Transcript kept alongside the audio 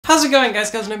How's it going,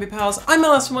 guys, and pals? I'm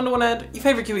Alice from Wonderwood, your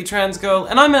favourite Kiwi trans girl,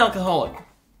 and I'm an alcoholic.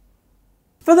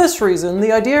 For this reason,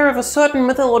 the idea of a certain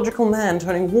mythological man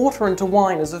turning water into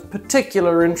wine is of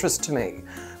particular interest to me.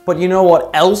 But you know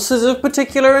what else is of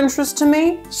particular interest to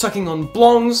me? Sucking on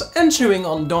blongs and chewing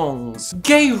on dongs.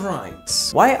 Gay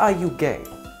rights. Why are you gay?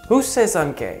 Who says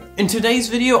I'm gay? In today's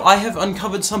video, I have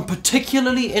uncovered some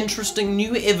particularly interesting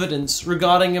new evidence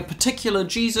regarding a particular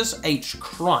Jesus H.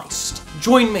 Christ.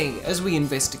 Join me as we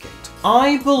investigate.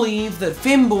 I believe that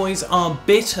femboys are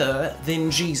better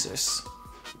than Jesus.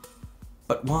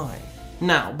 But why?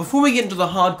 Now, before we get into the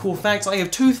hardcore facts, I have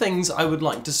two things I would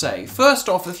like to say. First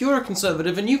off, if you're a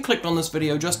conservative and you clicked on this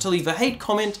video just to leave a hate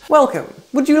comment, welcome.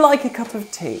 Would you like a cup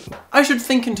of tea? I should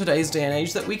think in today's day and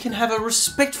age that we can have a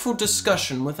respectful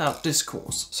discussion without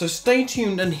discourse. So stay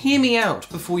tuned and hear me out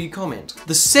before you comment.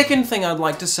 The second thing I'd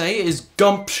like to say is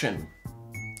gumption.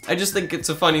 I just think it's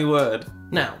a funny word.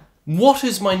 Now, what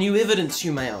is my new evidence,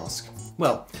 you may ask?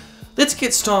 Well, let's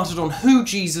get started on who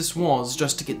Jesus was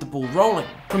just to get the ball rolling.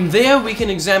 From there, we can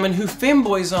examine who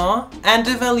femboys are and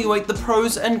evaluate the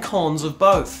pros and cons of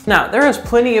both. Now, there is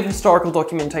plenty of historical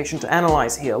documentation to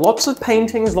analyze here. Lots of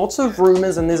paintings, lots of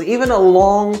rumors, and there's even a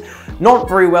long, not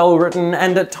very well written,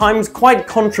 and at times quite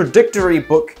contradictory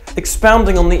book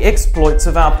expounding on the exploits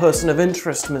of our person of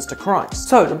interest, Mr. Christ.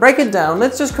 So, to break it down,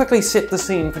 let's just quickly set the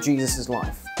scene for Jesus'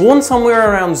 life. Born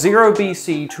somewhere around 0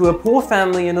 BC to a poor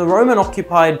family in the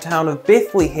Roman-occupied town of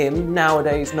Bethlehem,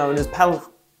 nowadays known as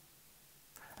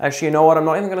Actually, you know what? I'm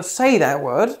not even going to say that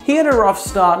word. He had a rough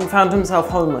start and found himself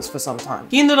homeless for some time.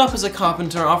 He ended up as a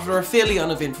carpenter after a fairly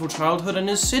uneventful childhood and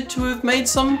is said to have made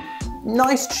some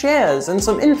nice chairs and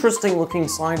some interesting looking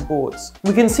sideboards.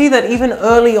 We can see that even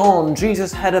early on,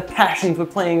 Jesus had a passion for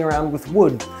playing around with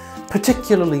wood,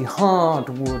 particularly hard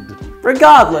wood.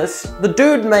 Regardless, the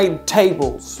dude made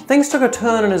tables. Things took a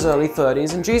turn in his early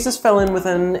 30s and Jesus fell in with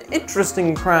an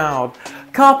interesting crowd.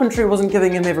 Carpentry wasn't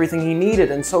giving him everything he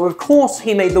needed, and so of course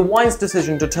he made the wise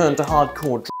decision to turn to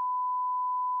hardcore.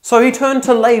 So he turned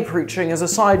to lay preaching as a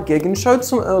side gig and showed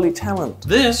some early talent.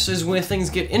 This is where things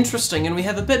get interesting and we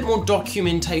have a bit more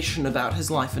documentation about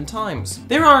his life and times.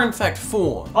 There are in fact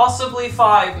 4, possibly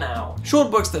 5 now,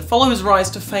 short books that follow his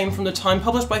rise to fame from the time,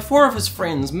 published by 4 of his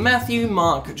friends, Matthew,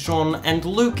 Mark, John, and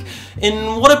Luke,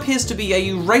 in what appears to be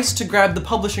a race to grab the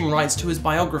publishing rights to his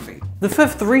biography. The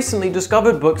 5th recently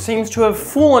discovered book seems to have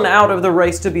fallen out of the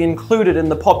race to be included in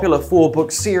the popular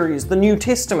 4-book series, the New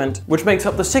Testament, which makes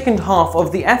up the second half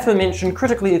of the aforementioned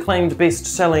critically acclaimed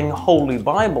best-selling Holy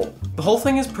Bible. The whole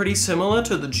thing is pretty similar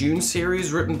to the Dune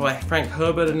series written by Frank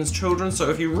Herbert and his children,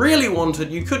 so if you really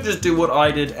wanted, you could just do what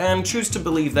I did and choose to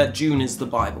believe that Dune is the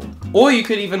Bible. Or you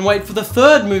could even wait for the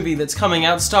 3rd movie that's coming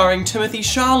out starring Timothée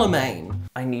Chalamet.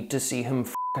 I need to see him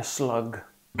f*** a slug.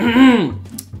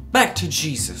 Back to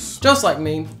Jesus. Just like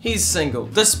me, he's single,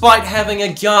 despite having a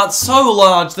yard so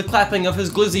large the clapping of his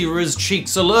glizzy riz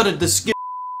cheeks alerted the skin.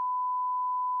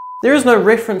 There is no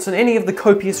reference in any of the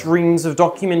copious reams of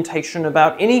documentation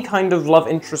about any kind of love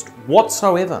interest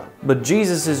whatsoever. But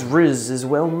Jesus' riz is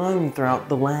well known throughout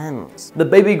the lands. The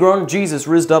baby-grown Jesus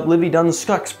rizzed up Livy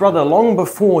Dunskuck's brother long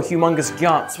before humongous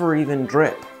yarts were even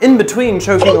drip. In between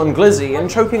choking on glizzy and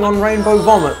choking on rainbow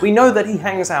vomit, we know that he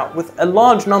hangs out with a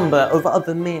large number of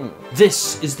other men.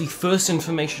 This is the first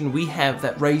information we have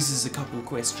that raises a couple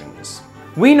questions.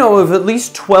 We know of at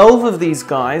least 12 of these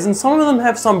guys, and some of them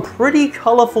have some pretty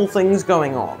colourful things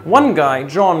going on. One guy,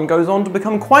 John, goes on to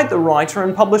become quite the writer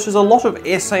and publishes a lot of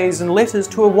essays and letters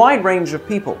to a wide range of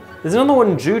people. There's another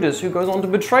one, Judas, who goes on to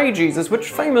betray Jesus, which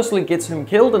famously gets him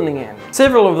killed in the end.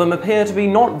 Several of them appear to be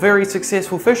not very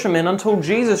successful fishermen until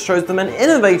Jesus shows them an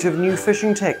innovative new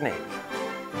fishing technique.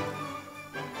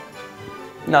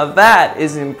 Now that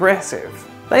is impressive.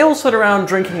 They all sit around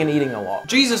drinking and eating a lot.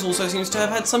 Jesus also seems to have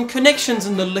had some connections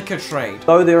in the liquor trade.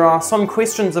 Though there are some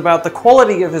questions about the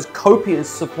quality of his copious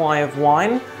supply of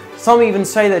wine. Some even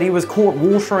say that he was caught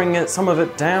watering some of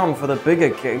it down for the bigger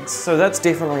gigs, so that's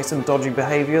definitely some dodgy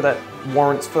behaviour that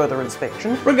warrants further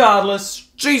inspection. Regardless,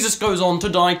 Jesus goes on to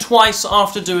die twice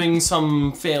after doing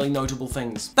some fairly notable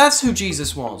things. That's who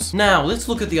Jesus was. Now, let's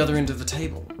look at the other end of the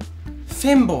table.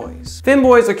 Femboys.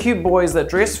 Femboys are cute boys that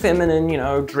dress feminine, you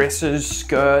know, dresses,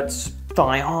 skirts,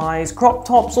 thigh-highs, crop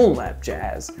tops, all that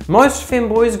jazz. Most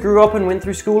femboys grew up and went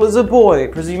through school as a boy.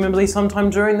 Presumably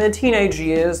sometime during their teenage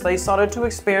years, they started to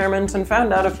experiment and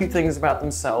found out a few things about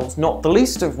themselves, not the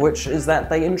least of which is that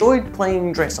they enjoyed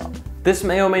playing dress-up. This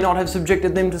may or may not have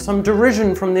subjected them to some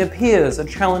derision from their peers, a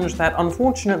challenge that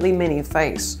unfortunately many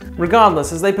face.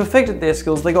 Regardless, as they perfected their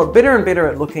skills, they got better and better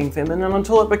at looking feminine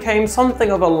until it became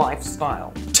something of a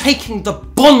lifestyle. Taking the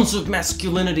bonds of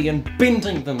masculinity and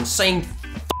bending them, saying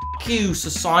fuck you,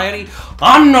 society.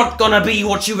 I'm not gonna be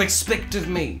what you expect of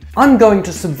me. I'm going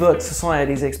to subvert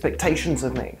society's expectations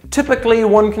of me. Typically,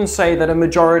 one can say that a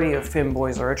majority of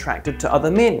femboys are attracted to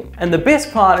other men. And the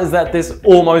best part is that this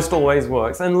almost always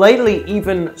works. And lately,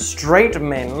 even straight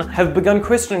men have begun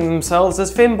questioning themselves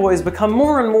as femboys become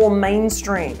more and more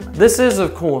mainstream. This is,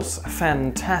 of course,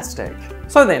 fantastic.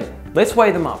 So then, let's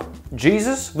weigh them up.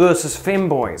 Jesus versus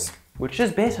femboys. Which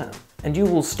is better? And you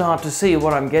will start to see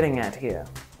what I'm getting at here.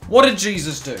 What did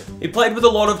Jesus do? He played with a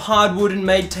lot of hardwood and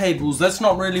made tables. That's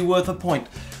not really worth a point.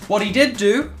 What he did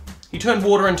do, he turned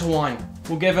water into wine.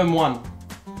 We'll give him 1.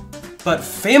 But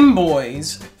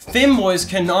femboys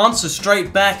can answer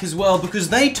straight back as well because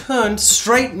they turned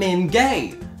straight men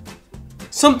gay.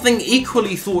 Something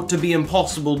equally thought to be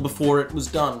impossible before it was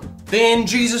done. Then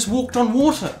Jesus walked on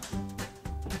water.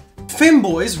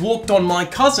 Femboys walked on my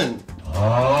cousin.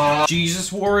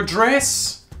 Jesus wore a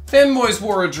dress. Femboys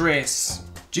wore a dress.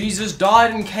 Jesus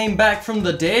died and came back from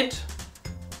the dead.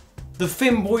 The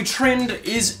femboy trend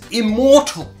is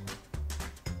immortal.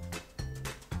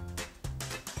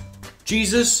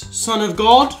 Jesus, Son of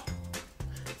God.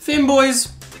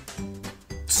 Femboys,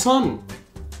 son.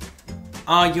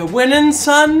 Are you winning,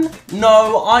 son?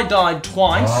 No, I died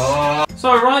twice.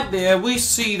 So right there, we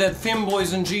see that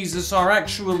femboys and Jesus are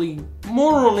actually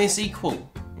more or less equal.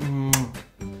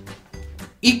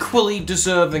 Equally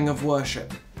deserving of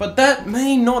worship. But that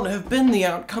may not have been the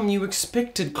outcome you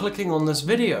expected clicking on this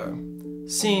video.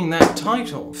 Seeing that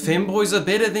title, Femboys are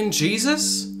better than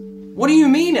Jesus? What do you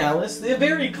mean, Alice? They're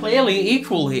very clearly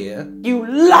equal here. You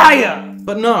liar!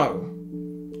 But no,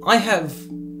 I have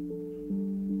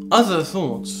other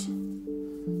thoughts.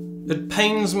 It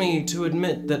pains me to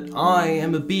admit that I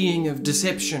am a being of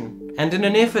deception. And in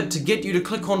an effort to get you to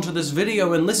click onto this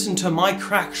video and listen to my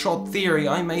crackshot theory,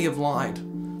 I may have lied.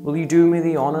 Will you do me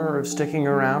the honor of sticking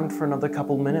around for another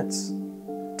couple minutes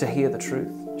to hear the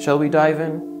truth? Shall we dive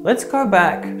in? Let's go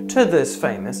back to this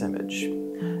famous image.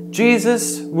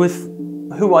 Jesus with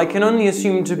who I can only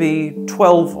assume to be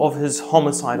 12 of his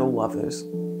homicidal lovers.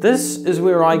 This is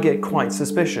where I get quite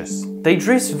suspicious. They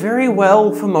dress very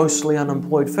well for mostly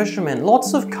unemployed fishermen.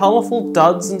 Lots of colourful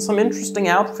duds and some interesting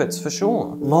outfits for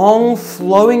sure. Long,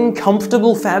 flowing,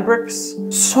 comfortable fabrics.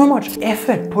 So much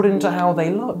effort put into how they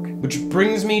look. Which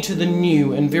brings me to the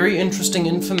new and very interesting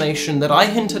information that I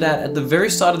hinted at the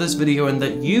very start of this video and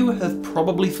that you have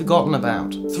probably forgotten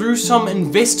about. Through some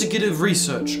investigative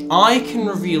research, I can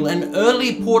reveal an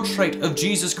early portrait of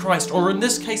Jesus Christ, or in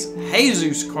this case,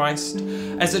 Jesus Christ,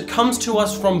 as it comes to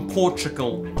us from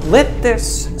Portugal. Let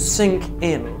this sink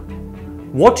in.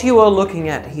 What you are looking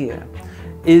at here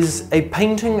is a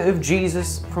painting of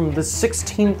Jesus from the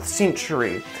 16th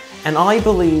century, and I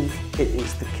believe it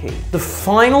is the key. The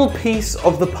final piece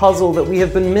of the puzzle that we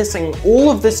have been missing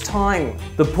all of this time.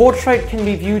 The portrait can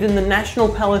be viewed in the National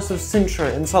Palace of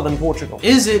Sintra in southern Portugal.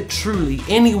 Is it truly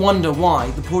any wonder why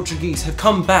the Portuguese have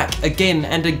come back again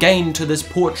and again to this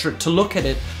portrait to look at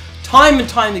it time and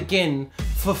time again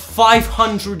for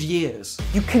 500 years?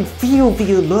 You can feel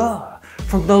the allure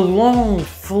from the long,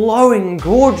 flowing,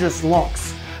 gorgeous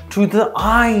locks to the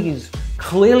eyes,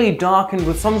 clearly darkened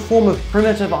with some form of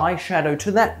primitive eyeshadow,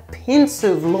 to that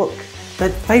pensive look,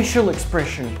 that facial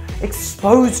expression,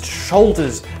 exposed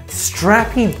shoulders,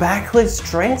 strappy backless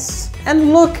dress,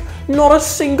 and look, not a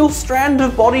single strand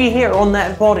of body hair on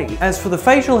that body. As for the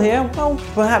facial hair, well,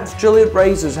 perhaps Gillette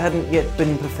razors hadn't yet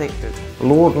been perfected.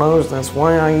 Lord knows that's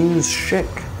why I use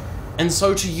Schick. And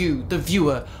so to you, the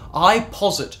viewer, I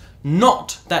posit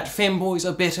not that femboys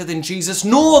are better than Jesus,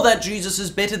 nor that Jesus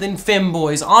is better than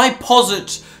femboys. I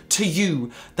posit to you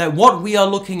that what we are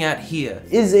looking at here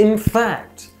is in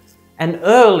fact an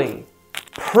early,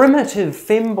 primitive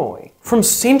femboy from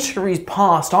centuries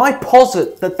past. I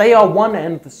posit that they are one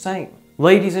and the same.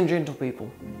 Ladies and gentle people,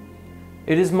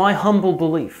 it is my humble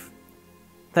belief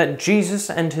that Jesus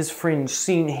and his friends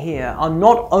seen here are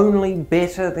not only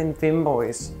better than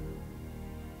femboys,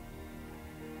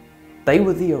 they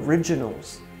were the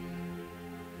originals.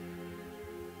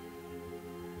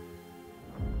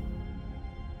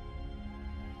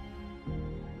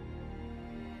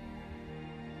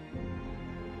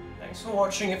 Thanks for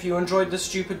watching. If you enjoyed this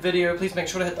stupid video, please make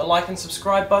sure to hit the like and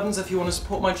subscribe buttons. If you want to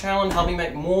support my channel and help me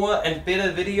make more and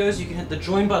better videos, you can hit the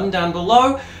join button down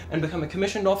below and become a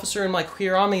commissioned officer in my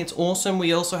queer army. It's awesome.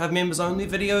 We also have members only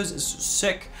videos. It's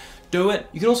sick. Do it.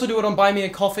 You can also do it on Buy Me a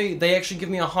Coffee. They actually give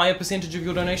me a higher percentage of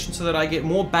your donation so that I get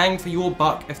more bang for your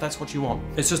buck if that's what you want.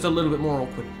 It's just a little bit more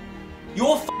awkward.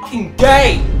 You're fucking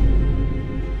gay!